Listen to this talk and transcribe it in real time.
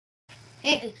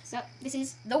Hey, so this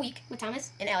is The Week with Thomas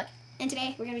and Alec, and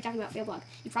today we're going to be talking about FAILBLOG.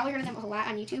 You've probably heard of them a lot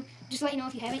on YouTube. Just to let you know,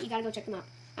 if you haven't, you got to go check them out.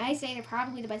 I say they're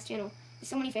probably the best channel. There's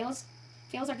so many fails.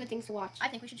 Fails are good things to watch. I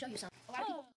think we should show you some. A lot of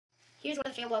people. Here's one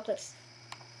of the FAILBLOG clips.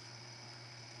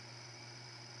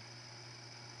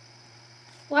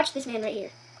 Watch this man right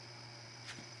here.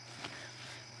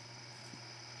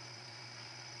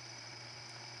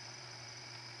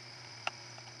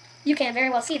 You can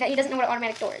very well see that he doesn't know what an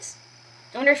automatic door is.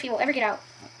 I wonder if he will ever get out.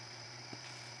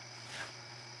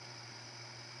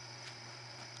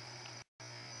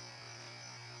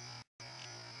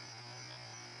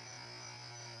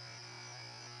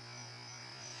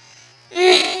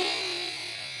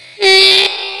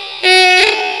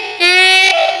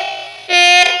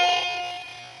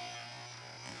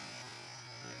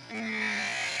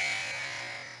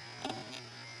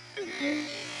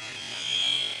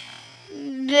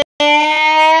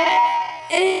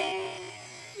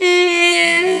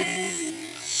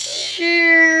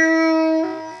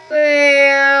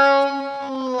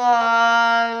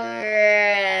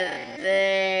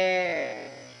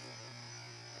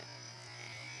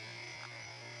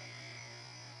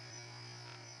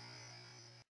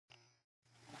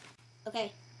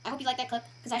 Okay, I hope you like that clip,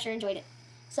 because I sure enjoyed it.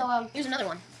 So, Here's another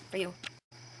one for you.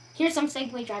 Here's some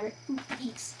Segway driver who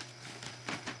eats.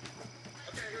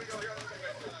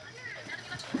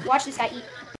 Watch this guy eat.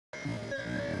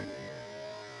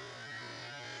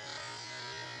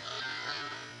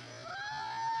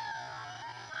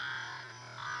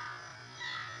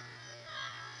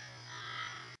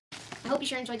 I hope you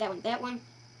sure enjoyed that one. That one,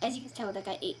 as you can tell, that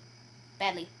guy ate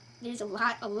badly. There's a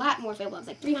lot more FAILBLOGs,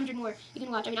 like 300 more you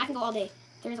can watch. I mean, I can go all day.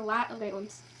 There's a lot of great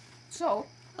ones. So,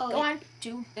 go on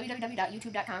to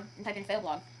www.youtube.com and type in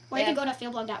FAILBLOG. Or you can go to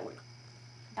failblog.org.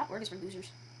 .org is for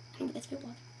losers. I know, but that's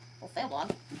FAILBLOG. Well,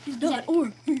 FAILBLOG.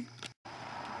 .org.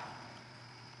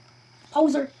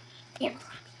 Poser. Yeah.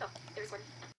 Oh, there's one.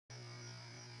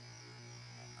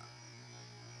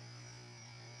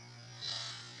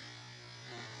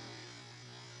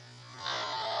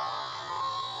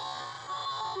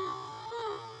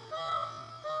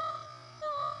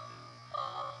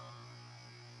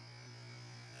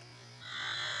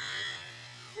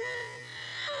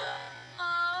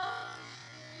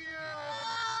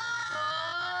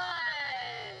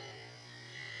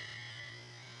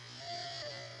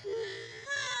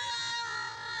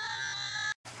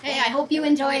 Hey, I hope you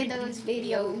enjoyed those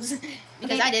videos.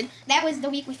 Because I did. That was The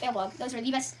Week with FAILBLOG. Those were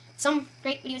the best, some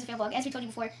great videos of FAILBLOG. As we told you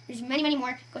before, there's many, many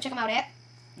more. Go check them out at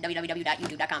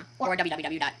www.youtube.com or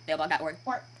www.failblog.org.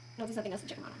 Or, no, there's nothing else to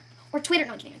check them out on. Or Twitter,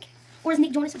 no, I'm kidding. Or as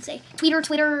Nick Jonas would say, Twitter,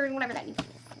 whatever that means.